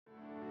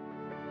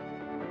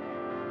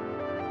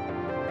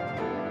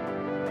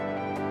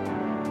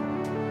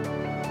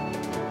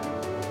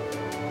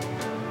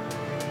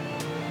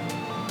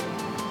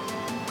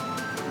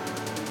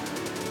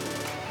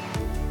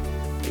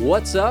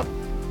What's up,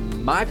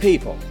 my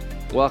people?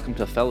 Welcome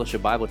to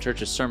Fellowship Bible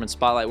Church's Sermon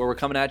Spotlight, where we're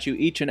coming at you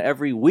each and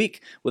every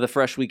week with a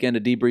fresh weekend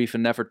to debrief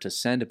in an effort to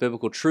send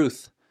biblical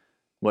truth.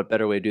 What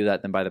better way to do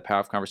that than by the power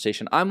of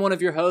conversation? I'm one of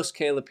your hosts,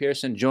 Caleb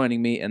Pearson.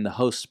 Joining me in the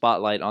host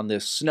spotlight on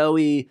this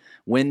snowy,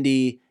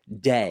 windy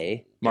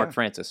day, Mark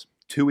Francis.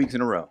 2 weeks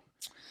in a row.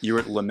 You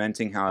were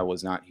lamenting how I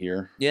was not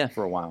here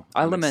for a while.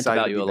 I lament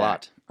about you a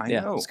lot. I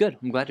know. It's good.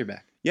 I'm glad you're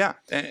back. Yeah,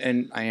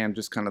 and I am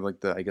just kind of like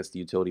the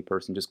utility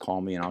person. Just call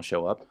me and I'll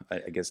show up. I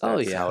guess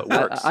that's how it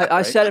works.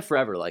 I said it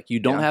forever. Like, you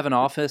don't have an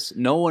office.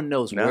 No one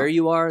knows where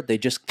you are. They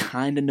just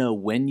kind of know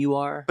when you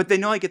are. But they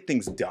know I get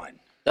things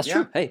done. That's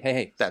true.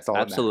 Hey. That's all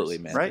Absolutely,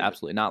 that matters, man. Right?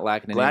 Absolutely. Not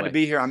lacking Glad anyway. to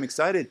be here. I'm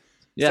excited.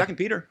 Yeah. 2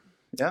 Peter.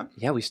 Yeah.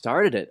 Yeah, we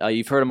started it.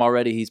 You've heard him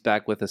already. He's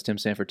back with us, Tim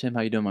Sanford. Tim,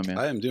 how you doing, my man?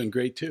 I am doing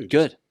great, too.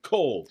 Good. Just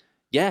cold.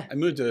 Yeah. I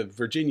moved to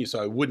Virginia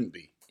so I wouldn't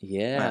be.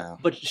 Yeah. Wow.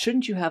 But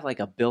shouldn't you have like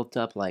a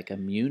built-up like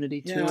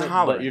immunity to it?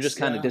 Tolerance. But you're just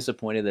kind of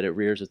disappointed that it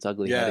rears its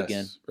ugly head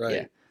again. Right.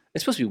 Yeah.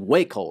 It's supposed to be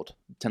way cold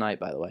tonight,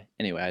 by the way.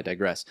 Anyway, I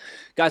digress.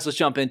 Guys, let's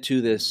jump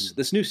into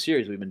this new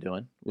series we've been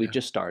doing. We've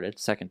just started,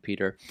 2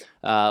 Peter.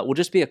 We'll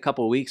just be a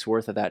couple of weeks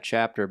worth of that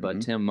chapter,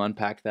 but Tim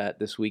unpacked that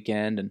this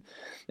weekend and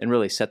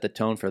really set the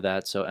tone for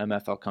that. So,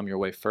 MF, I'll come your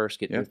way first,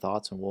 get your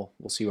thoughts, and we'll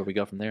see where we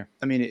go from there.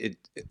 I mean,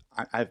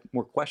 I have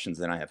more questions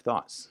than I have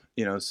thoughts.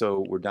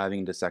 So we're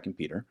diving into 2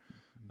 Peter.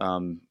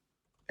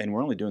 And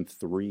we're only doing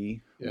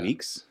 3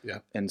 weeks. Yeah.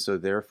 And so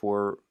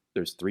therefore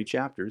there's 3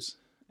 chapters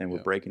and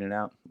we're breaking it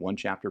out 1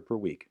 chapter per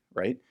week,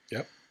 right?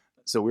 Yep.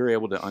 So we were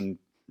able to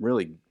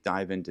really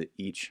dive into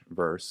each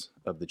verse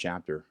of the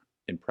chapter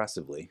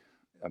impressively,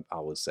 I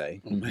will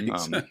say, with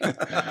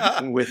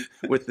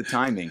the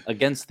timing.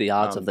 Against the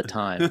odds of the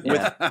time.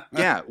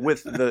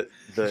 With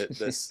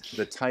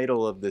the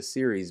title of the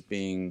series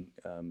being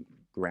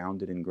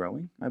grounded and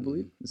growing, I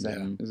believe. Is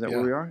that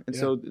where we are? And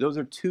so those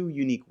are 2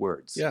 unique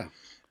words. Yeah.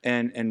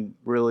 And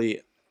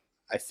really,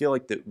 I feel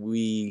like that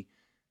we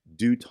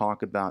do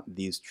talk about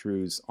these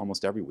truths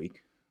almost every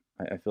week.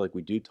 I feel like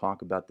we do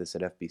talk about this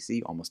at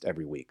FBC almost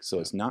every week. So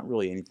it's not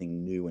really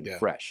anything new and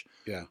fresh.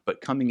 Yeah.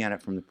 But coming at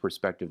it from the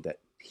perspective that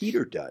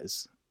Peter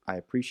does, I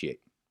appreciate.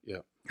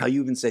 Yeah. How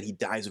you even said he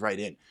dives right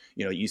in.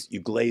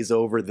 You glaze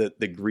over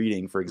the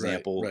greeting, for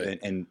example, right.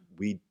 And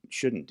we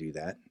shouldn't do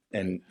that.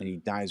 And he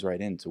dives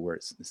right into where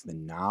it's the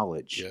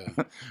knowledge,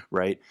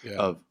 right,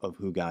 of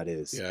who God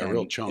is. Yeah, a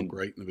real chunk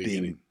right in the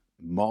beginning. Being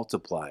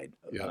multiplied.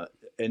 Yeah.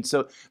 And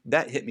so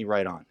that hit me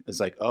right on. It's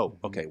like,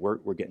 okay,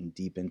 we're getting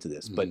deep into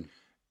this. But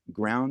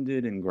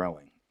grounded and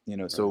growing,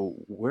 so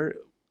where,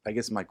 I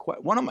guess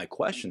one of my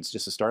questions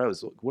just to start out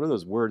is, what do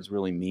those words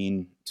really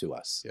mean to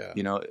us?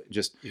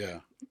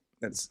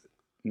 That's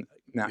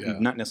not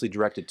necessarily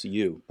directed to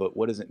you, but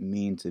what does it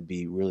mean to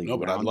be really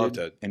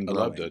grounded and growing?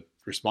 I'd love to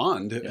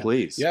respond. Yeah.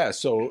 Please. Yeah,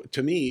 so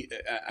to me,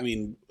 I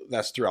mean,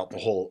 that's throughout the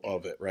whole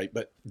of it, right?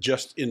 But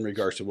just in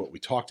regards to what we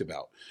talked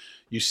about,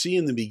 you see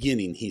in the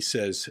beginning, he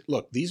says,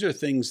 look, these are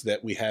things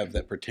that we have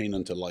that pertain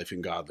unto life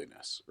and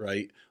godliness,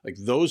 right? Like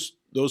those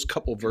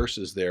couple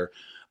verses there,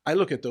 I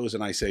look at those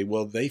and I say,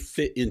 well, they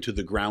fit into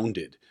the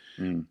grounded.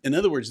 In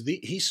other words,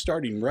 he's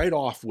starting right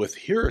off with,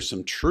 here are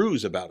some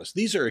truths about us.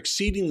 These are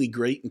exceedingly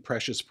great and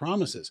precious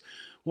promises.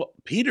 Well,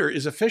 Peter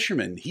is a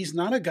fisherman. He's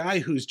not a guy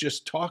who's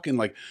just talking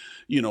like,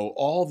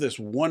 all this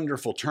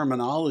wonderful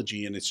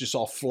terminology and it's just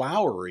all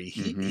flowery.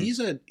 He's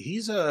a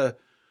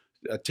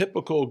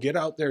typical get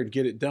out there and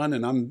get it done,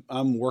 and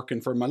I'm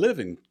working for my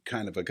living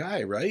kind of a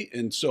guy, right?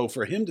 And so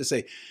for him to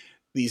say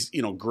these,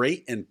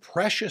 great and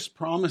precious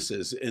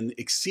promises and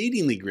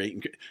exceedingly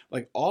great,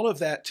 like all of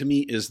that to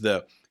me is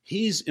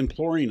he's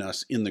imploring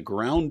us in the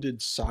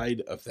grounded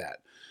side of that.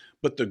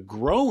 But the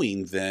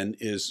growing then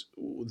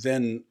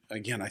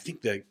again, I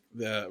think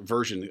the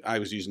version, I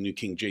was using New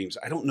King James.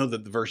 I don't know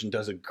that the version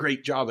does a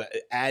great job at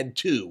add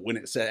to, when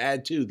it said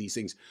add to these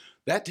things.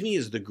 That to me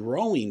is the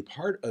growing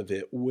part of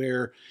it,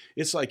 where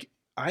it's like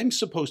I'm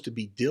supposed to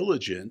be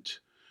diligent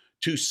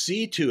to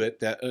see to it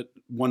that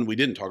one we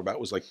didn't talk about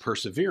was like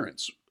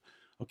perseverance.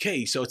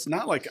 Okay, so it's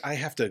not like I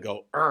have to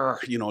go,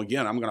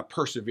 again, I'm going to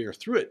persevere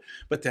through it,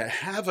 but to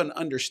have an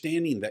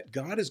understanding that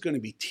God is going to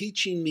be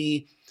teaching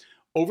me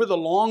over the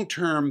long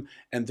term,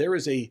 and there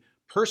is a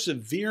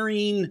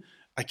persevering,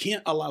 I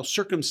can't allow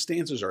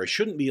circumstances, or I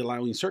shouldn't be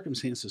allowing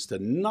circumstances to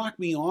knock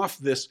me off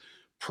this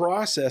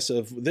process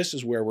of this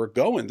is where we're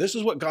going. This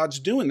is what God's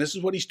doing. This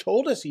is what he's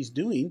told us he's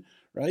doing,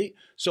 right?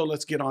 So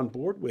let's get on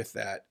board with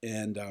that.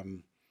 And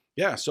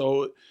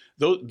so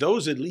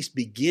those at least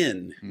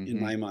begin in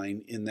my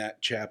mind in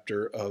that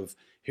chapter of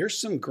here's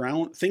some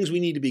things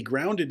we need to be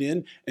grounded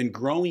in and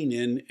growing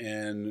in.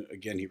 And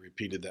again, he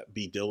repeated that,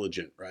 be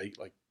diligent, right?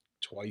 Like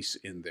twice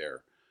in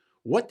there.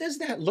 What does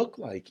that look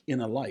like in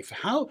a life?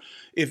 How,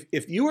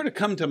 if you were to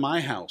come to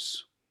my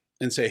house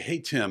and say, hey,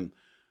 Tim,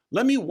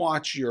 let me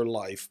watch your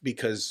life,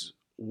 because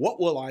what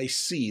will I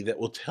see that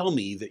will tell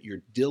me that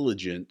you're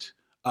diligent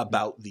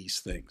about these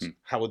things?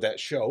 How would that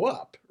show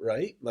up,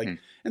 right?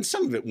 And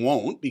some of it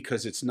won't,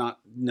 because it's not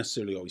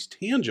necessarily always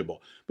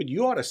tangible, but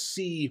you ought to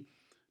see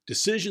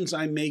decisions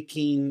I'm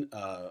making,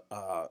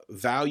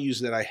 values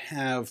that I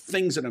have,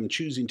 things that I'm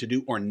choosing to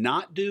do or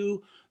not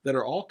do that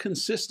are all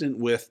consistent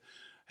with,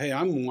 hey,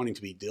 I'm wanting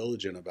to be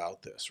diligent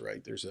about this,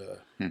 right? There's a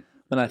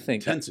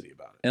intensity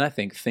about it. And I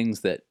think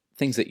things that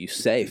you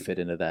say fit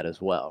into that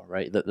as well,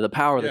 right? The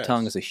power of the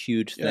tongue is a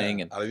huge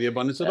thing, and out of the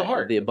abundance of the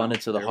heart, the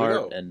abundance of the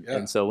heart,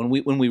 and so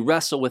when we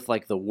wrestle with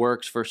like the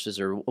works versus,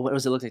 or what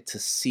does it look like to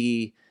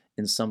see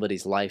in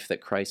somebody's life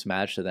that Christ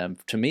matched to them,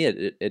 to me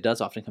it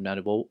does often come down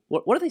to, well,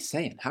 what are they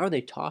saying? How are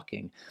they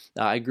talking?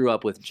 I grew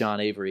up with John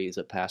Avery, he's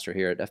a pastor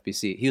here at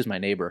FBC. He was my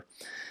neighbor,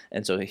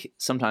 and so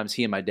sometimes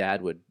he and my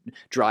dad would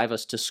drive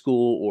us to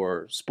school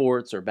or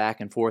sports or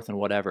back and forth and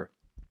whatever.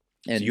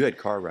 And so you had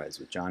car rides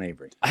with John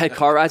Avery. I had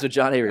car rides with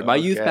John Avery. My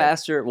youth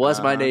pastor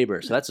was my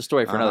neighbor, so that's a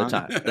story for another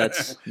time.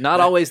 That's not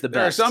always the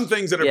best. There are some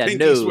things that are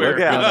pinky swear.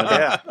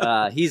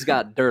 No. He's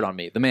got dirt on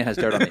me. The man has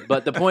dirt on me.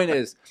 But the point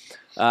is,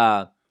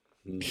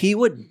 he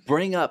would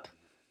bring up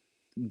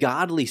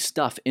godly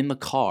stuff in the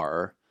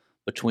car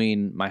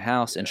between my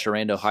house and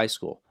Sharando High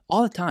School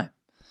all the time.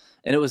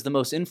 And it was the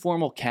most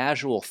informal,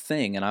 casual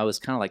thing, and I was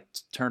kind of like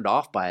turned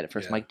off by it at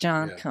first. I'm like,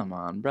 John, come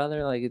on,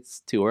 brother, like it's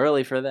too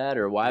early for that,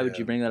 or why would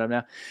you bring that up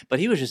now? But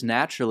he was just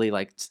naturally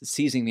like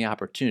seizing the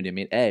opportunity. I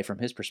mean, from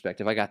his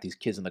perspective, I got these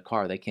kids in the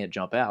car, they can't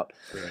jump out.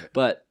 Right.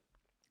 But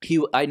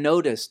I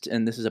noticed,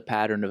 and this is a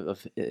pattern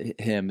of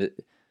him,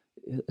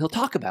 he'll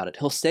talk about it.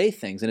 He'll say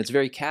things, and it's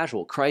very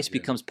casual. Christ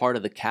becomes part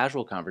of the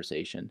casual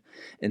conversation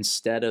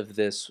instead of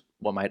this,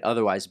 what might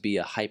otherwise be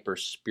a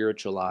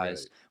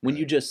hyper-spiritualized. When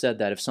you just said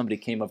that, if somebody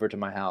came over to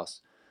my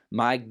house,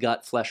 my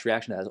gut flesh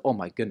reaction to that is, oh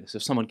my goodness,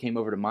 if someone came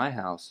over to my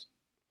house,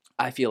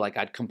 I feel like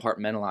I'd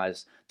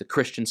compartmentalize the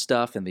Christian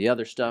stuff and the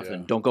other stuff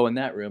and don't go in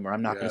that room, or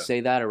I'm not going to say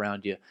that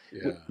around you.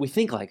 We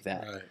think like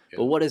that. Right.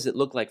 But what does it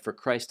look like for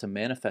Christ to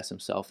manifest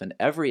himself in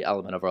every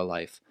element of our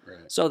life,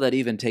 so that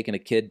even taking a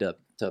kid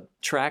to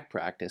track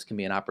practice can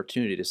be an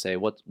opportunity to say,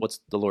 what's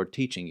the Lord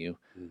teaching you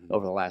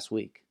over the last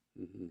week?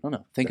 I don't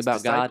know. Think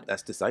about God.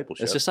 That's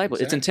discipleship. It's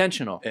discipleship. It's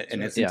intentional.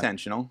 And it's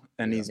intentional.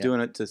 And he's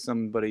doing it to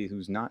somebody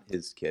who's not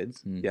his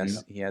kids.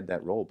 Yes, he had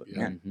that role. But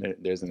man,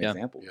 there's an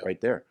example right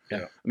there.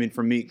 I mean,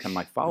 for me, kind of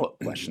my follow-up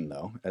question,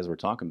 though, as we're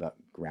talking about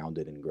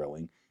grounded and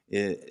growing,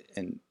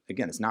 and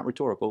again, it's not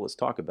rhetorical. Let's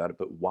talk about it.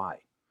 But why?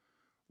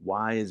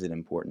 Why is it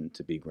important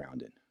to be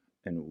grounded?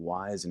 And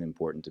why is it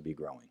important to be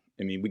growing?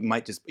 I mean, we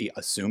might just be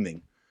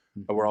assuming,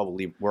 but we're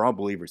all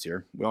believers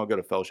here. We all go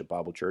to Fellowship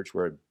Bible Church.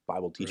 We're a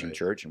Bible teaching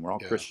church, and we're all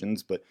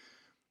Christians. But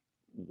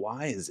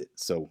why is it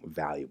so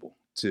valuable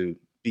to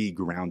be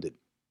grounded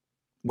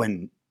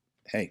when,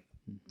 hey,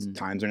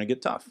 times are going to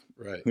get tough?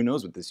 Right. Who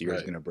knows what this year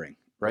is going to bring?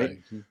 Right.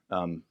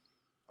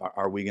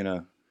 Are we going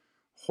to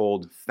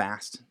hold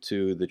fast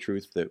to the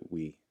truth that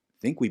we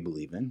think we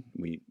believe in?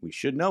 We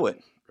should know it.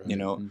 Right. You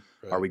know,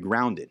 are we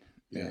grounded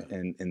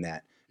in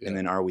that? And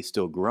then are we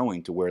still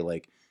growing to where,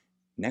 like,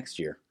 next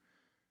year,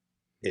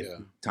 if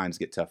times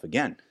get tough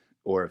again,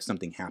 or if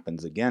something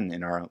happens again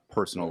in our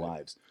personal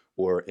lives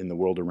or in the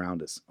world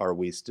around us, are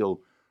we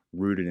still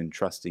rooted and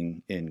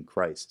trusting in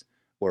Christ,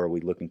 or are we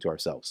looking to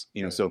ourselves?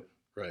 You know, so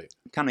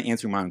kind of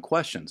answering my own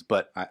questions,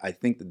 but I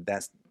think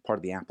that's part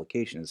of the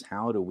application is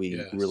how do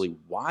we really,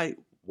 why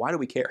do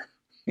we care?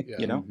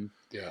 You know?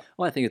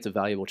 Well, I think it's a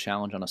valuable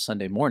challenge on a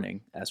Sunday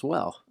morning as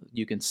well.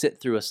 You can sit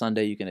through a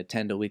Sunday, you can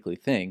attend a weekly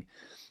thing.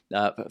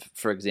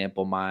 For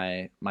example,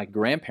 my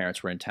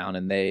grandparents were in town,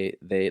 and they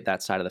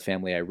that side of the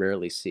family I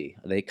rarely see.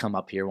 They come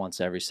up here once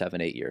every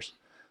 7-8 years.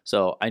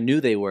 So I knew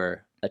they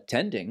were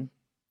attending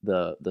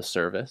the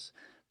service,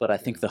 but I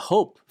think the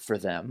hope for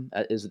them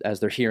is, as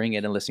they're hearing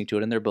it and listening to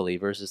it, and they're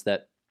believers, is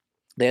that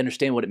they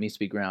understand what it means to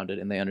be grounded,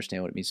 and they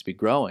understand what it means to be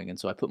growing. And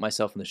so I put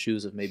myself in the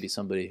shoes of maybe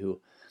somebody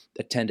who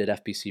attended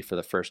FBC for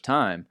the first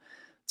time.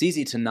 It's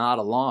easy to nod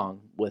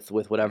along with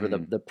whatever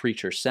the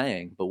preacher's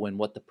saying, but when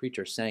what the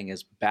preacher's saying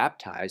is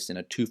baptized in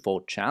a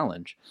twofold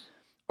challenge,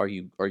 are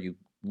you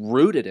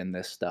rooted in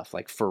this stuff,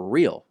 like for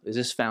real? Is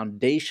this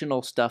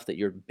foundational stuff that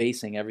you're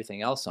basing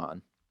everything else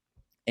on?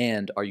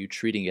 And are you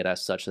treating it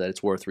as such that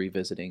it's worth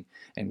revisiting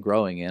and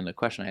growing in? The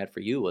question I had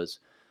for you was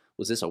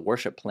this a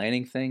worship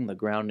planning thing, the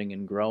grounding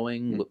and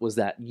growing? Was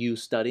that you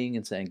studying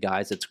and saying,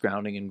 guys, it's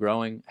grounding and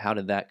growing? How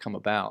did that come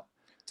about?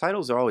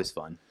 Titles are always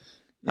fun.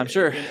 I'm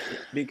sure.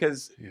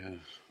 Because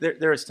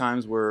there's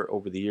times where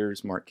over the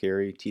years, Mark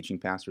Carey, teaching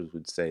pastors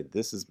would say,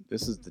 this is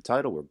the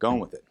title, we're going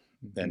with it.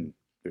 Then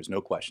there's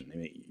no question. I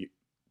mean,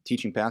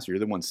 teaching pastor, you're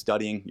the one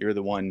studying, you're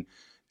the one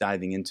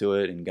diving into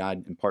it, and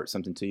God imparts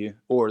something to you.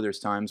 Or there's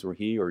times where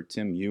he or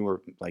Tim, you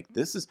are like,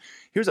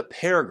 here's a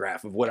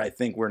paragraph of what I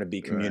think we're going to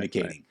be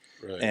communicating.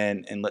 Right.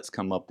 And let's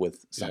come up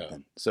with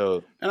something.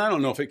 So, and I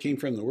don't know if it came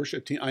from the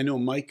worship team. I know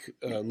Mike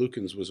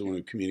Lukens was the one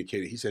who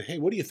communicated. He said, hey,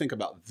 what do you think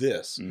about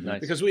this? Nice.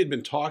 Because we had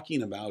been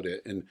talking about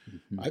it, and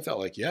I felt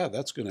like,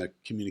 that's going to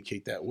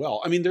communicate that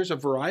well. I mean, there's a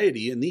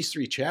variety in these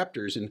 3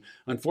 chapters, and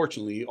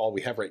unfortunately, all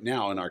we have right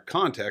now in our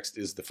context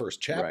is the first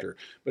chapter. Right.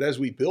 But as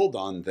we build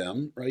on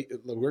them, right,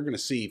 we're going to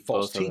see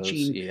false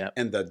teaching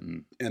and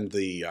the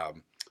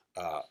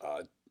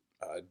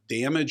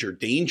damage or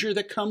danger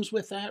that comes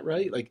with that,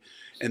 right? Like,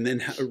 and then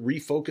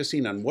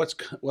refocusing on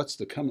what's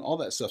to come, all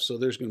that stuff. So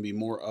there's going to be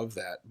more of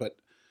that. But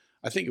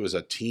I think it was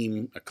a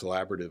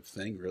collaborative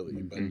thing, really.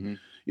 Mm-hmm.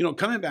 But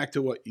coming back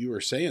to what you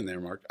were saying there,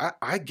 Mark,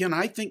 I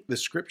think the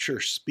scripture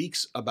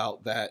speaks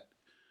about that,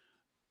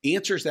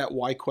 answers that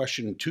why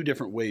question in two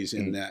different ways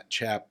in that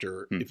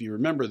chapter. If you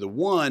remember, the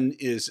one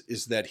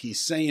is that he's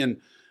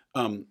saying,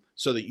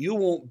 so that you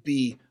won't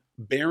be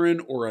barren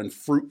or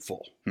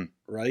unfruitful,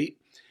 right?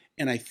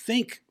 And I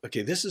think,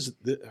 okay,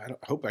 I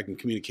hope I can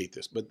communicate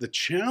this, but the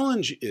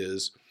challenge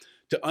is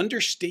to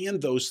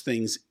understand those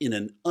things in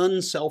an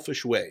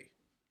unselfish way,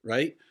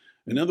 right?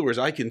 In other words,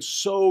 I can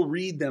so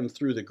read them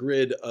through the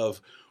grid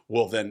of,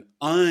 well, then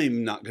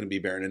I'm not going to be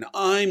barren and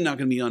I'm not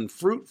going to be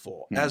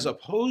unfruitful, as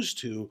opposed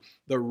to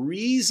the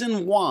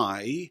reason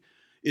why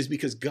is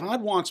because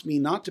God wants me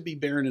not to be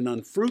barren and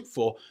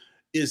unfruitful,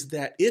 is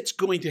that it's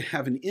going to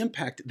have an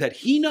impact that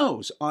he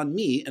knows on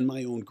me and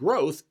my own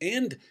growth,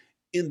 and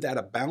in that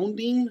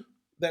abounding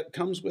that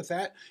comes with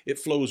that, it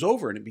flows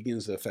over and it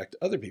begins to affect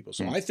other people.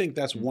 So I think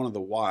that's one of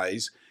the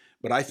whys,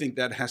 but I think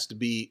that has to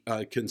be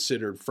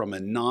considered from a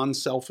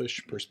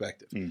non-selfish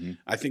perspective.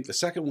 I think the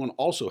second one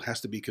also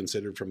has to be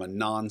considered from a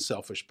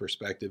non-selfish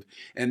perspective,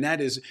 and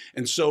that is,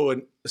 and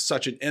so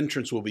such an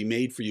entrance will be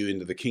made for you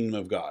into the kingdom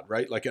of God,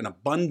 right? Like an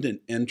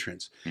abundant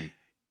entrance.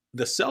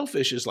 The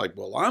selfish is like,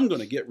 well, I'm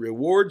going to get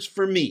rewards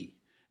for me.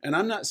 And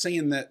I'm not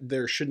saying that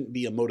there shouldn't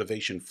be a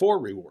motivation for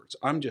rewards.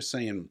 I'm just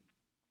saying,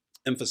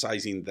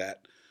 emphasizing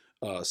that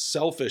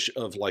selfish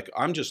of like,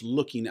 I'm just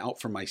looking out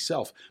for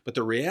myself. But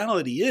the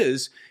reality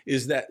is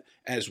that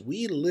as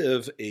we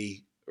live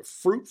a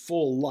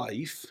fruitful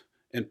life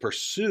and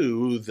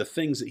pursue the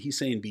things that he's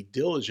saying be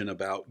diligent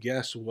about,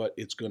 guess what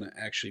it's going to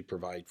actually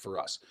provide for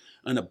us?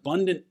 An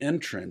abundant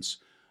entrance,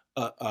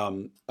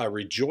 a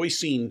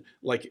rejoicing,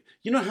 like,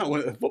 you know how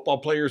when football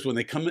players, when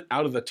they come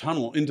out of the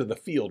tunnel into the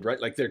field, right?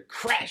 Like they're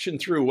crashing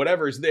through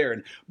whatever's there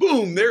and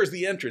boom, there's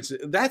the entrance.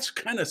 That's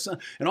kind of,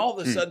 and all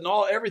of a sudden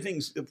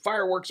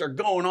fireworks are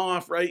going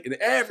off, right? And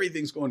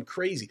everything's going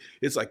crazy.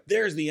 It's like,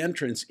 there's the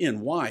entrance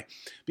in. Why?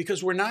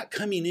 Because we're not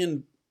coming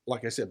in,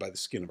 like I said, by the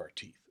skin of our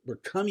teeth. We're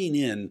coming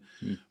in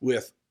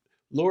with,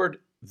 Lord,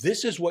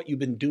 this is what you've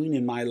been doing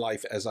in my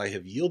life as I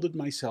have yielded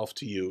myself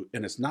to you.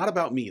 And it's not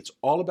about me. It's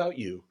all about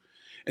you.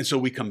 And so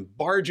we come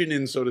barging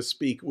in, so to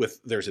speak,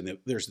 with there's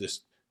this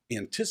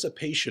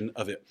anticipation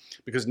of it,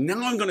 because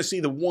now I'm going to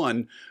see the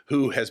one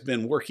who has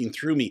been working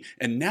through me,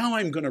 and now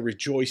I'm going to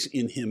rejoice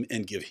in him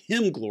and give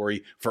him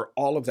glory for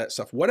all of that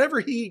stuff. Whatever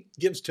he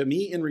gives to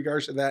me in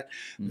regards to that,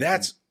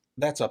 that's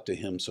up to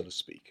him, so to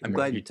speak. I'm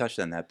glad you touched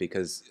on that,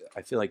 because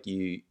I feel like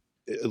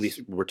at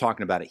least we're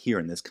talking about it here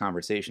in this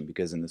conversation,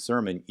 because in the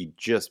sermon you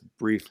just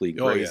briefly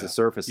grazed the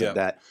surface of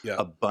that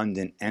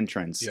abundant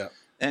entrance.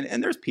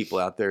 And there's people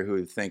out there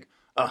who think,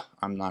 oh,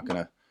 I'm not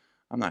gonna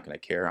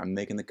care. I'm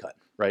making the cut,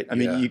 right? I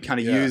mean, you kind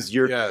of use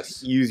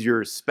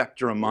your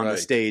spectrum on the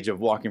stage of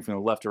walking from the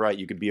left to right.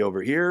 You could be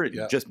over here,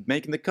 just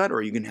making the cut,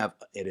 or you can have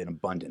it in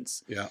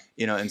abundance.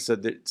 And so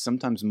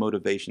sometimes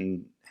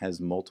motivation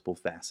has multiple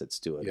facets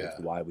to it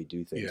of why we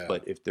do things.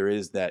 But if there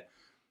is that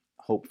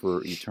hope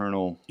for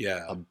eternal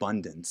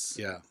abundance,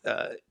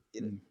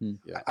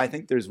 I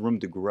think there's room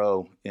to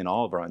grow in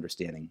all of our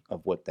understanding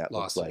of what that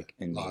looks like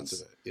and lots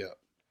means. of it.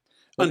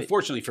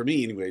 Unfortunately for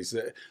me, anyways,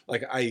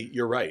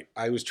 you're right.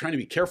 I was trying to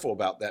be careful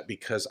about that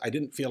because I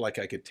didn't feel like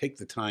I could take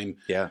the time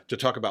to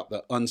talk about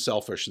the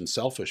unselfish and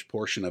selfish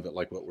portion of it,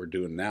 like what we're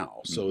doing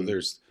now. So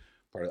there's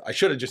part of, I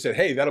should have just said,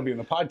 "Hey, that'll be in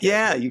the podcast."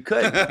 Yeah, you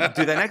could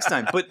do that next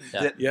time. But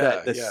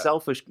the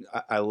selfish,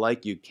 I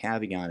like you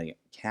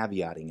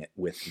caveating it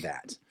with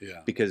that,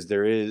 because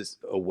there is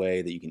a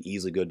way that you can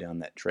easily go down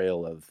that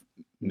trail of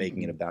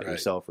making it about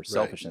yourself or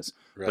selfishness.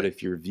 But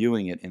if you're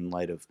viewing it in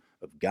light of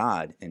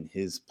God and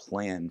his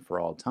plan for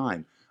all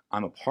time,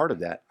 I'm a part of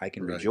that. I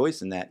can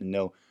rejoice in that and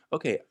know,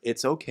 okay,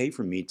 it's okay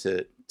for me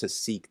to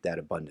seek that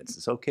abundance.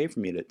 It's okay for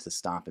me to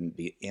stop and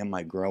be, am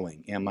I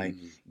growing? Am I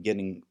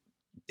getting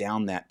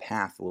down that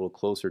path a little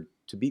closer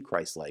to be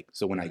Christ-like?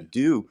 So when I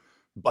do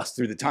bust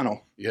through the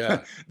tunnel,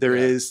 there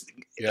is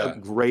a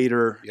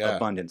greater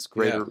abundance,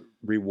 greater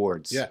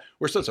rewards.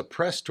 We're supposed to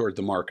press toward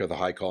the mark of the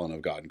high calling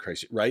of God in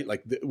Christ, right?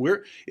 Like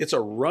it's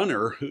a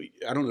runner who,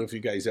 I don't know if you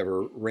guys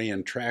ever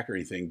ran track or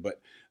anything,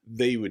 but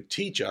they would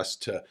teach us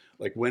to,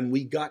 like, when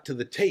we got to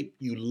the tape,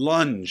 you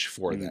lunge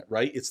for that,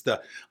 right? It's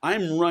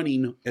I'm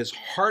running as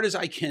hard as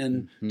I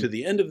can to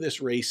the end of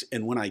this race,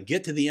 and when I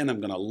get to the end, I'm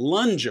going to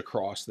lunge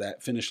across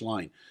that finish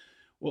line.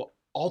 Well,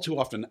 all too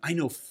often, I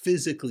know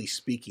physically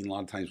speaking, a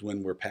lot of times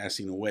when we're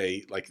passing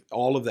away, like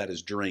all of that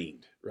is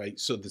drained, right?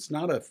 So it's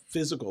not a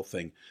physical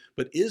thing,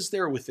 but is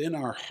there within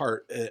our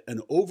heart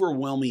an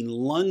overwhelming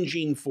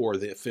lunging for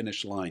the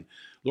finish line?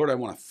 Lord, I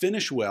want to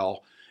finish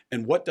well.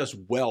 And what does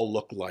well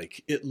look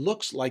like? It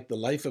looks like the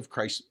life of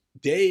Christ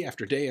day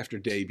after day after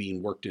day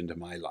being worked into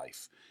my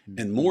life.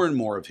 And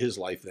more of his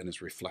life then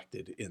is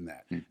reflected in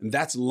that. And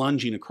that's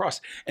lunging across.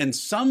 And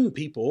some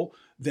people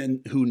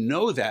then who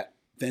know that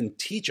then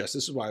teach us.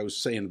 This is why I was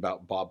saying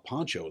about Bob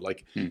Poncho,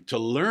 like to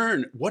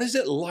learn what is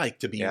it like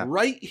to be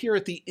right here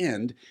at the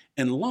end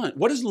and lunge.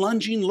 What does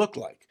lunging look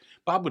like?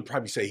 Bob would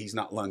probably say he's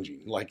not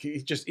lunging, like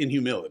he's just in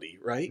humility,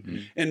 right?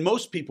 And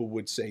most people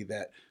would say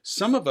that.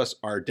 Some of us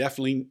are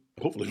definitely,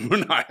 hopefully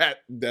we're not at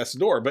death's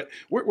door, but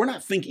we're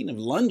not thinking of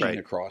lunging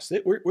across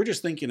it. We're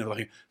just thinking of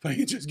like, if I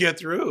can just get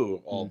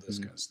through all this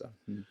kind of stuff.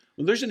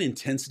 Well, there's an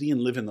intensity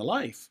in living the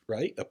life,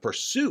 right? A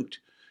pursuit,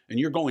 and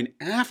you're going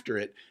after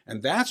it.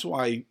 And that's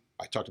why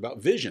I talked about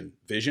vision.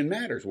 Vision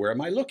matters. Where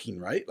am I looking,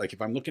 right? Like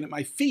if I'm looking at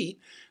my feet,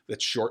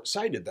 that's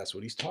short-sighted. That's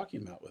what he's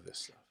talking about with this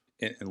stuff.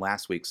 In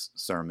last week's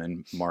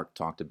sermon, Mark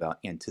talked about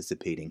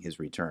anticipating his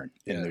return.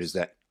 And there's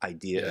that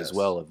idea as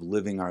well of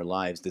living our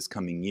lives this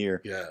coming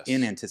year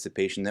in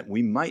anticipation that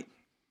we might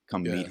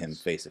come meet him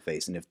face to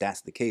face. And if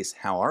that's the case,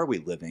 how are we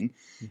living?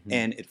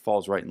 And it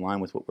falls right in line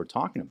with what we're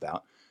talking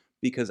about.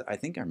 Because I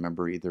think I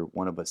remember either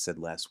one of us said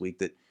last week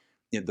that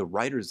the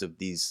writers of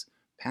these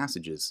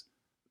passages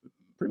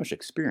pretty much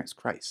experienced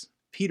Christ.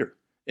 Peter,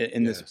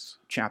 in this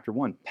chapter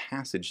 1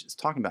 passage, is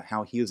talking about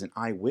how he is an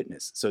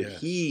eyewitness. So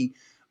he,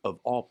 of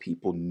all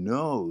people,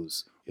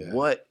 knows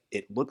what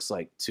it looks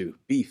like to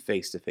be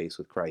face to face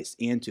with Christ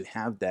and to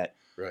have that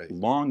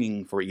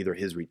longing for either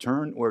his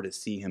return or to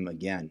see him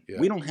again.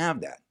 We don't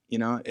have that,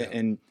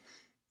 and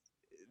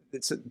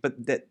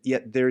but that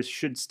yet there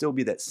should still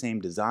be that same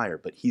desire.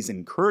 But he's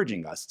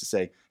encouraging us to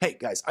say, "Hey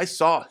guys, I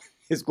saw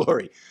his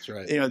glory.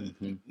 That's right.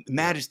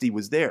 Majesty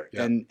was there,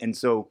 and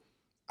so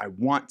I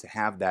want to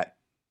have that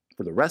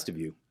for the rest of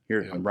you."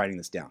 Here, I'm writing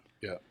this down.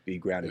 Be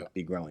grounded,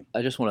 be growing.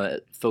 I just want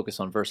to focus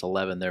on verse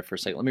 11 there for a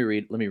second. Let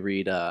me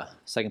read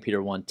 2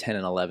 Peter 1, 10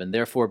 and 11.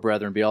 Therefore,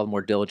 brethren, be all the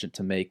more diligent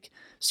to make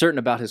certain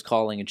about his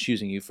calling and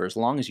choosing you. For as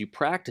long as you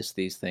practice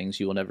these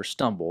things, you will never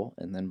stumble.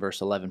 And then verse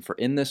 11, for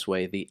in this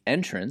way the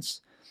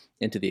entrance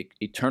into the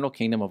eternal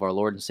kingdom of our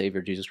Lord and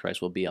Savior Jesus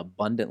Christ will be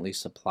abundantly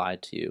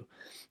supplied to you.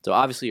 So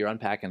obviously you're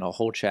unpacking a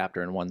whole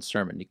chapter in one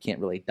sermon. You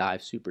can't really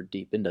dive super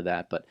deep into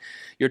that, but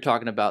you're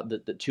talking about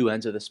the two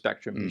ends of the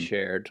spectrum you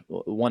shared.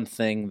 One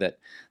thing that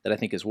I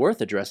think is worth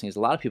addressing is a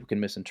lot of people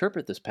can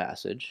misinterpret this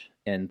passage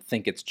and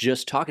think it's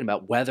just talking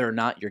about whether or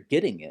not you're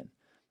getting in.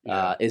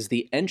 Is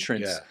the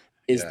entrance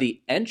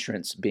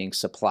being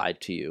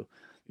supplied to you?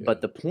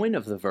 But the point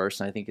of the verse,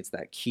 and I think it's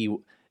that key,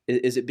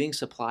 is it being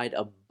supplied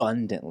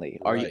abundantly?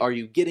 Are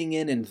you getting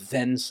in and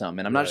then some?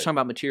 And I'm not just talking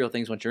about material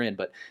things once you're in,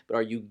 but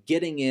are you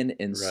getting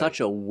in such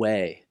a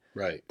way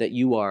that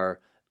you are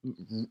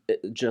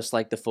just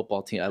like the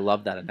football team? I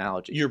love that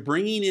analogy. You're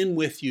bringing in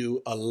with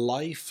you a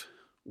life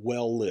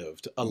well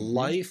lived, a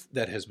life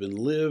that has been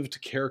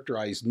lived,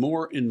 characterized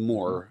more and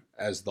more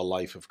as the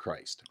life of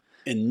Christ.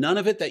 And none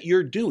of it that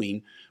you're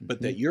doing,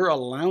 but that you're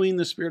allowing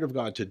the Spirit of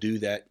God to do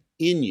that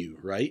in you,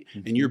 right?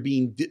 And you're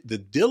being, the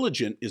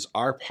diligent is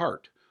our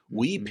part.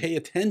 We pay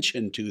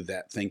attention to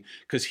that thing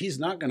because he's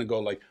not going to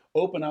go like,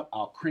 open up,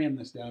 I'll cram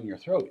this down your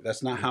throat.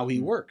 That's not how he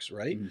works,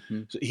 right?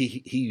 So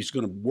he's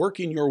going to work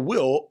in your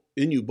will,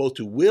 in you both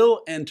to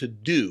will and to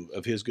do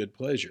of his good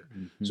pleasure.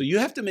 So you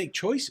have to make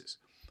choices.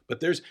 But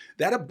there's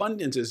that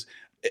abundance is,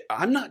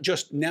 I'm not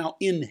just now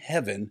in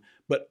heaven,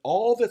 but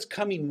all that's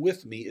coming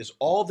with me is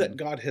all that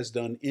God has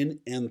done in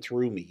and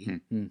through me.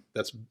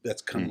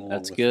 That's coming along.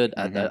 That's with good.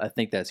 Me. I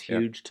think that's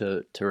huge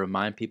to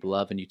remind people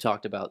of. And you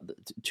talked about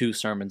 2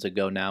 sermons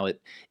ago. Now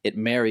it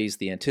marries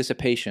the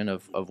anticipation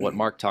of what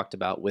Mark talked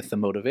about with the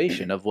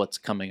motivation of what's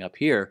coming up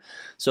here,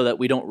 so that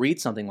we don't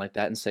read something like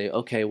that and say,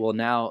 okay, well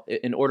now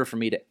in order for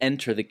me to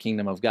enter the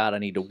kingdom of God, I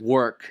need to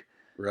work.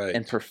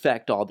 And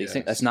perfect all these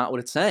things. That's not what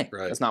it's saying.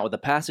 That's not what the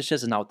passage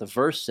says. It's not what the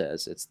verse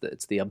says.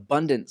 It's the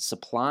abundant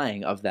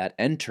supplying of that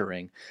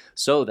entering,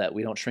 so that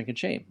we don't shrink in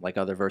shame, like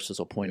other verses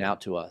will point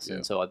out to us.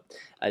 And so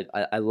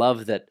I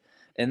love that.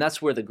 And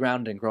that's where the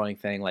ground and growing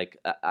thing, like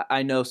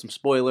I know some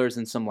spoilers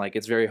and some like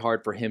it's very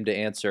hard for him to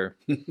answer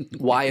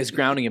why is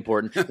grounding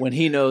important when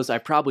he knows I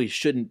probably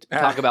shouldn't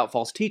talk about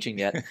false teaching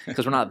yet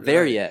because we're not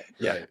there yet.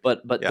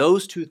 But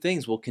those two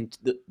things will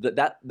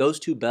those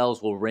two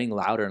bells will ring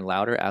louder and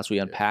louder as we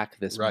unpack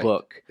this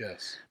book.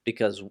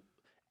 Because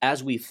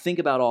as we think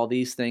about all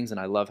these things, and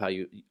I love how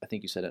I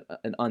think you said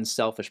an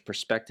unselfish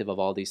perspective of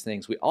all these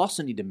things, we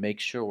also need to make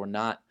sure we're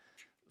not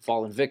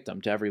fallen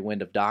victim to every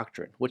wind of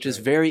doctrine, which is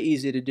very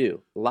easy to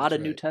do. A lot of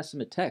New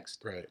Testament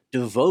text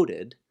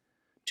devoted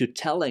to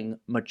telling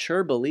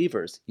mature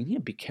believers, you need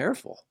to be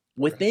careful.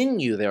 Within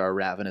you there are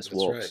ravenous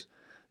wolves.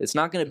 It's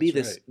not going to be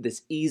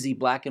this easy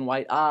black and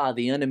white,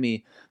 the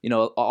enemy,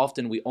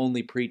 often we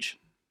only preach,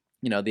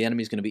 the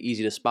enemy's going to be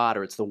easy to spot,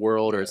 or it's the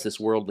world, or it's this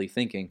worldly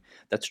thinking.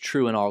 That's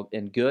true and all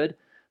and good,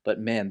 but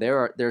man,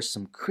 there's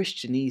some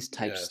Christianese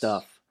type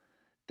stuff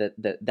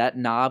that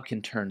knob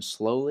can turn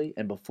slowly,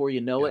 and before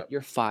you know it,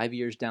 you're 5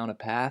 years down a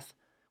path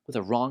with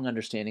a wrong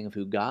understanding of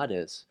who God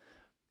is.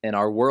 And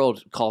our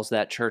world calls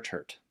that church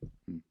hurt.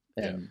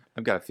 And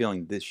I've got a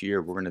feeling this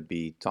year we're going to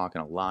be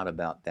talking a lot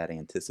about that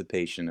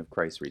anticipation of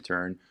Christ's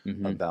return,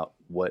 about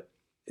what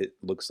it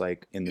looks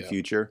like in the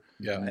future.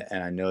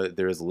 And I know that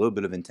there is a little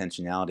bit of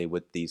intentionality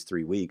with these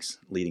 3 weeks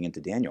leading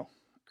into Daniel.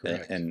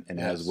 Correct. And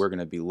Yes. as we're going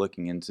to be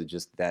looking into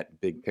just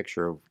that big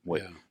picture of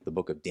what the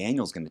book of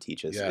Daniel is going to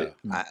teach us,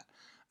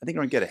 I think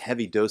we're going to get a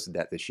heavy dose of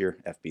that this year,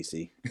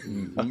 FBC,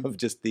 of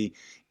just the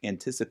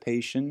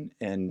anticipation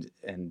and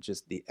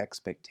just the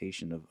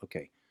expectation of,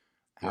 okay,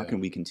 how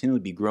can we continually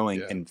be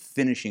growing and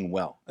finishing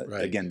well?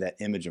 Again, that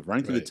image of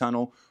running through the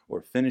tunnel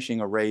or finishing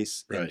a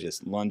race and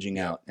just lunging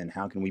out. And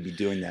how can we be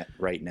doing that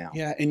right now?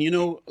 Yeah. And,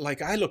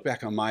 like I look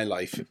back on my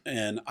life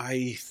and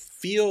I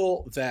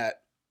feel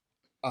that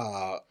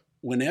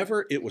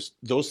whenever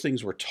those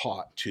things were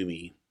taught to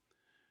me,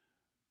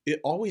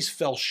 it always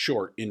fell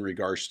short in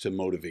regards to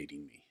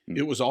motivating me.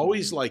 It was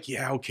always like,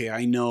 okay,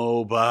 I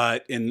know,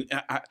 but, and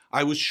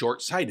I was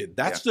short-sighted.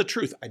 That's the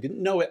truth. I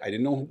didn't know it. I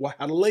didn't know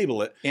how to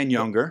label it. And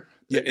younger.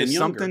 And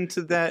something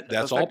to that.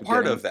 That's all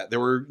part of that. There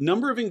were a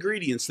number of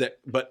ingredients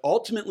but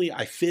ultimately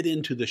I fit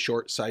into the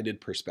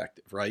short-sighted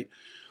perspective, right?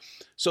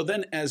 So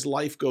then as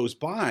life goes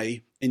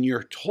by and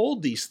you're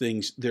told these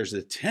things, there's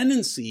a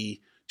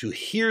tendency to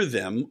hear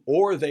them,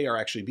 or they are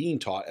actually being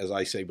taught, as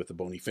I say with the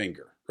bony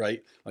finger,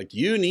 right? Like,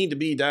 you need to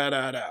be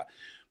da-da-da.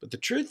 But the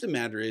truth of the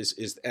matter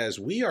is as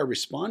we are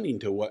responding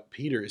to what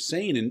Peter is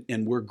saying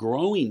and we're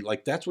growing,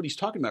 like that's what he's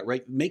talking about,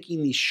 right?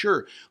 Making these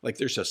sure, like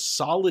there's a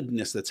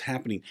solidness that's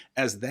happening.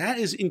 As that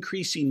is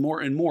increasing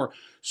more and more,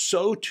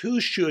 so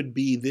too should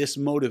be this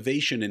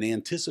motivation and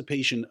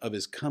anticipation of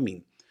his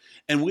coming.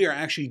 And we are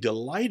actually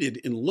delighted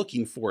in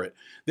looking for it.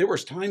 There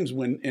was times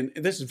when, and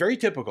this is very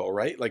typical,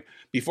 right? Like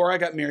before I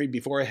got married,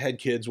 before I had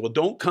kids, well,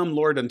 don't come,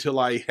 Lord, until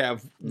I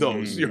have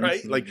those,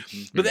 right? Like,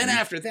 but then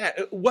after that,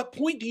 at what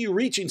point do you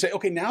reach and say,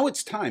 okay, now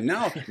it's time.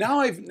 Now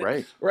I've,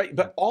 right.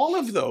 But all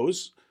of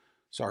those,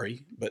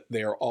 but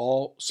they are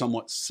all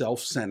somewhat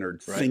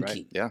self-centered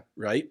thinking,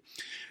 right?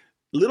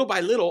 Little by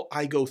little,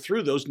 I go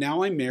through those.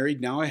 Now I'm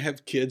married. Now I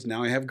have kids.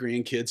 Now I have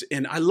grandkids.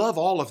 And I love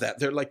all of that.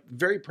 They're like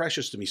very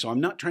precious to me. So I'm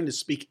not trying to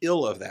speak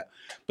ill of that.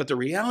 But the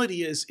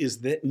reality is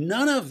that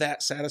none of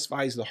that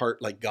satisfies the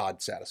heart like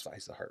God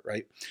satisfies the heart,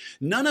 right?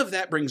 None of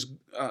that brings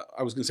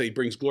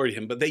glory to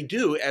him. But they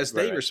do as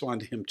they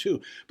respond to him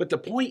too. But the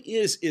point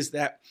is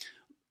that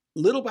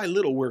little by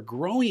little, we're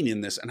growing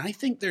in this. And I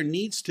think there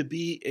needs to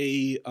be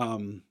a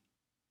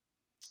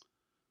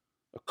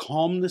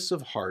calmness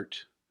of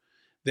heart,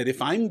 that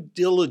if I'm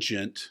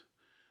diligent,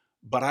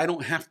 but I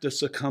don't have to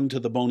succumb to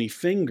the bony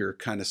finger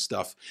kind of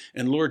stuff,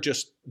 and Lord,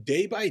 just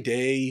day by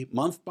day,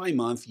 month by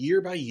month,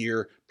 year by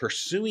year,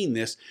 pursuing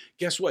this,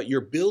 guess what? You're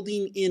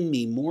building in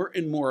me more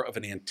and more of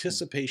an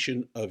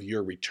anticipation of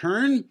your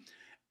return,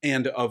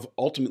 and of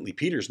ultimately,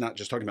 Peter's not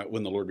just talking about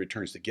when the Lord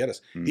returns to get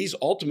us. He's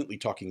ultimately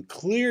talking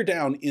clear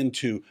down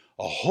into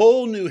a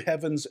whole new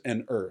heavens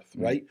and earth,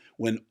 right?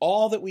 When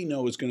all that we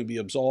know is going to be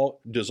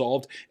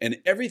dissolved and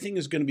everything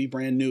is going to be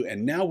brand new.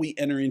 And now we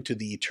enter into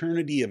the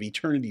eternity of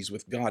eternities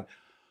with God.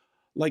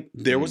 Like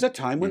there was a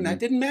time when that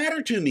didn't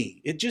matter to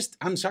me. It just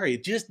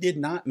did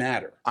not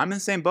matter. I'm in the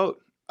same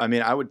boat. I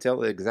mean, I would tell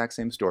the exact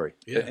same story.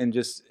 And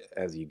just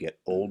as you get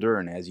older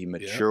and as you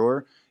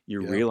mature,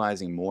 you're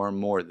realizing more and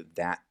more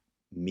that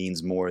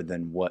means more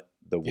than what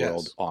the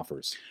world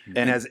offers.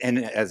 And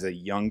as a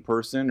young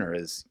person or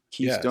as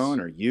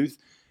Keystone or youth,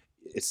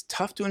 it's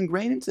tough to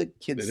ingrain into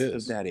kids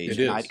of that age.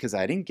 Because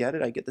I didn't get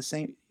it. I get the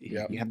same.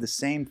 You have the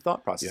same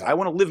thought process. I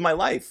want to live my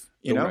life.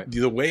 You know,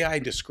 the way I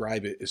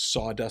describe it is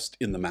sawdust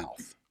in the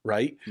mouth.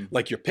 Right?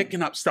 Like you're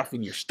picking up stuff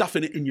and you're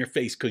stuffing it in your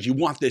face because you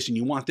want this and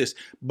you want this.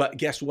 But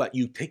guess what?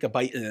 You take a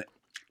bite and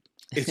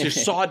it's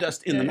just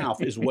sawdust in the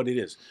mouth is what it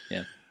is.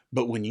 Yeah.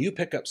 But when you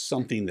pick up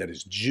something that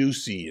is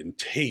juicy and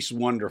tastes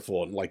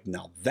wonderful and like,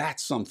 now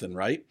that's something,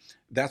 right?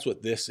 That's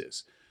what this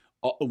is.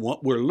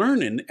 What we're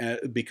learning,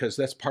 because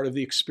that's part of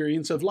the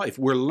experience of life,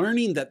 we're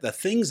learning that the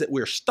things that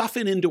we're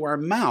stuffing into our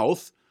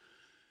mouth,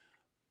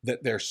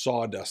 that they're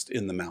sawdust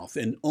in the mouth.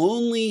 And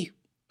only,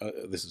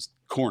 this is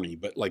corny,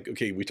 but like,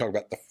 okay, we talk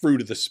about the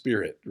fruit of the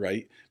Spirit,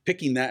 right?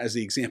 Picking that as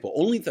the example.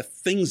 Only the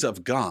things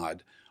of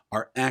God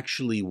are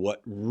actually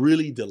what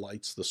really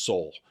delights the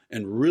soul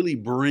and really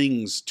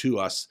brings to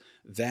us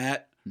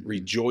that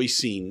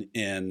rejoicing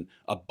and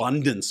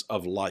abundance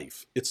of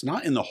life. It's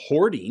not in the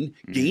hoarding,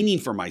 gaining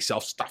for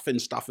myself, stuffing,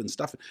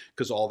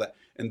 because all that.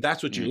 And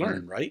that's what you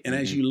learn, right? And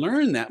as you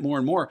learn that more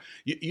and more,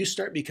 you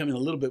start becoming a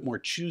little bit more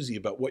choosy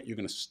about what you're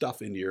going to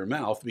stuff into your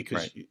mouth,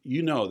 because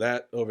you know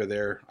that over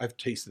there, I've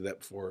tasted that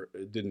before.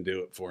 It didn't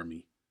do it for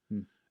me.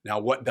 Now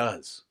what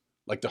does?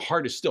 Like the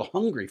heart is still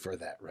hungry for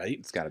that, right?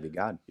 It's got to be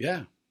God.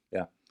 Yeah.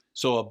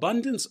 So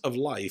abundance of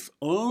life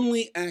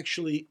only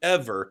actually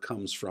ever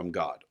comes from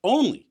God.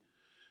 Only.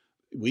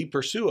 We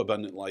pursue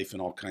abundant life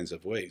in all kinds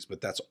of ways, but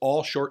that's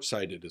all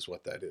short-sighted is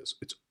what that is.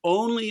 It's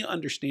only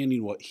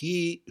understanding who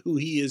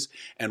he is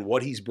and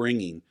what he's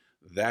bringing.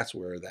 That's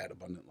where that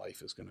abundant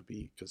life is going to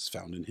be, because it's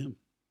found in him.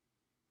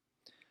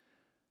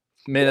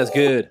 Man, that's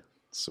good.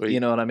 Sweet.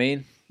 You know what I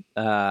mean?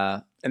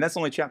 And that's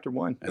only chapter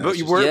 1. But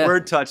we're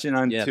touching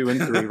on 2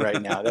 and 3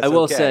 right now. That's I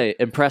will say,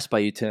 impressed by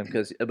you, Tim,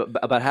 because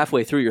about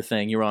halfway through your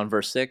thing, you were on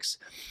verse 6,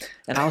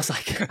 and I was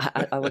like,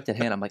 I looked at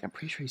Hannah. I'm like, I'm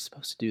pretty sure he's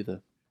supposed to do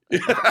the.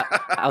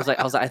 I was like,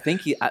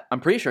 I'm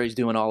pretty sure he's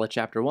doing all of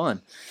chapter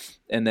 1,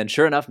 And then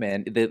sure enough,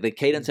 man, the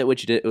cadence at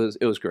which you did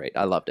it was great.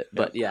 I loved it.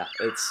 But yeah,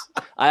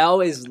 I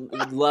always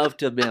love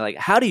to be like,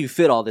 how do you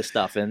fit all this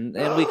stuff? And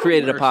we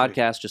created a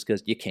podcast just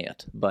because you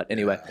can't. But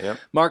anyway,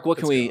 Mark, what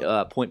can we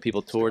point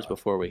people towards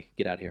before we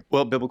get out of here?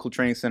 Well, Biblical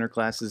Training Center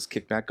classes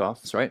kicked back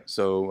off. That's right.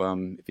 So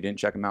if you didn't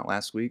check them out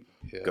last week,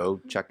 go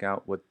check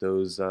out what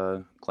those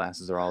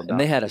classes are all about. And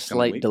they had a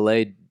slight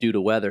delay due to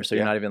weather, so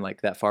you're not even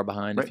like that far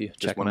behind if you just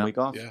check them out. 1 week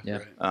off. Yeah.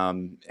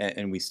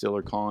 And we still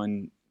are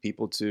calling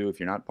people to, if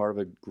you're not part of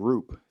a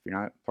group, if you're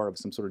not part of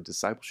some sort of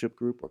discipleship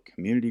group or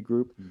community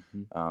group,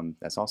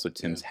 that's also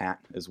Tim's hat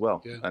as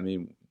well. Yeah. I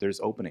mean, there's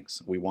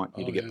openings. We want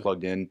you to get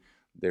plugged in.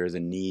 There's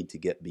a need to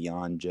get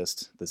beyond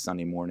just the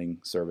Sunday morning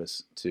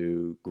service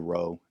to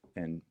grow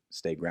and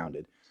stay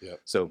grounded.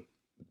 Yep. So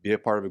be a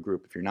part of a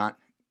group. If you're not,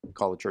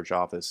 call the church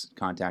office,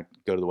 go to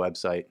the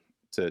website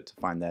to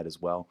find that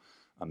as well.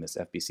 It's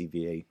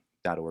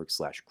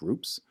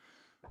fbcva.org/groups.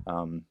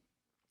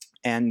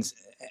 And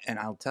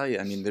I'll tell you,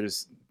 I mean,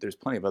 there's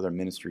plenty of other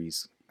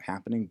ministries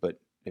happening, but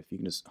if you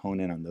can just hone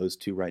in on those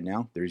two right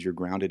now, there's your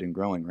grounded and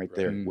growing right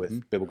there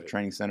with Biblical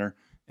Training Center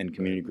and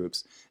community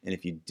groups. And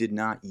if you did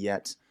not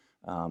yet,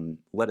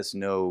 let us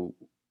know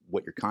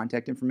what your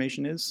contact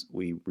information is.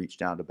 We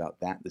reached out about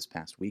that this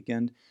past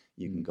weekend.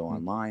 You can go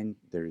online.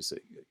 There's a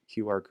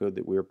QR code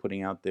that we're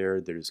putting out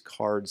there. There's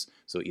cards.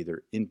 So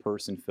either in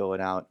person, fill it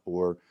out,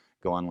 or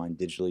go online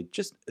digitally.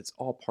 Just, it's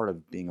all part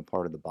of being a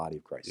part of the body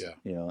of Christ.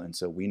 Yeah. And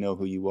so we know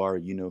who you are,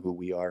 you know who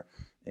we are,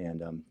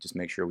 and just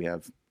make sure we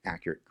have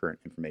accurate, current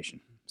information.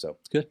 So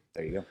it's good.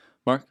 There you go.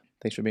 Mark,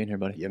 thanks for being here,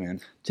 buddy. Yeah,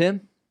 man.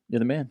 Tim, you're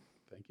the man.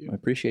 Thank you. I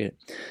appreciate it.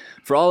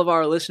 For all of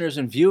our listeners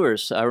and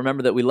viewers,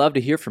 remember that we love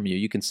to hear from you.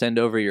 You can send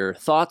over your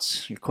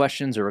thoughts, your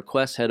questions, or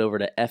requests. Head over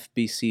to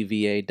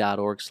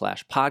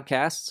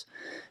fbcva.org/podcasts,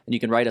 and you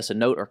can write us a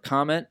note or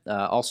comment.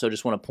 Also,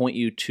 just want to point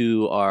you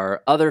to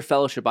our other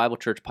Fellowship Bible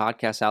Church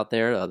podcasts out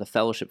there, the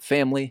Fellowship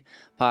Family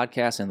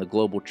podcast and the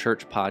Global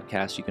Church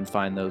podcast. You can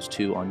find those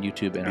two on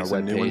YouTube and our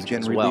webpage new ones getting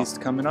as well.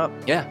 Released coming up.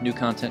 Yeah, new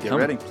content Get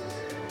coming. ready.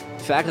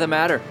 Fact of the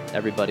matter,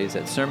 everybody, is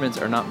that sermons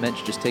are not meant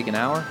to just take an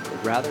hour,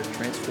 but rather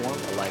transform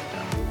a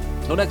lifetime.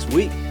 Until next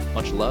week,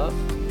 much love.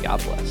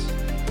 God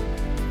bless.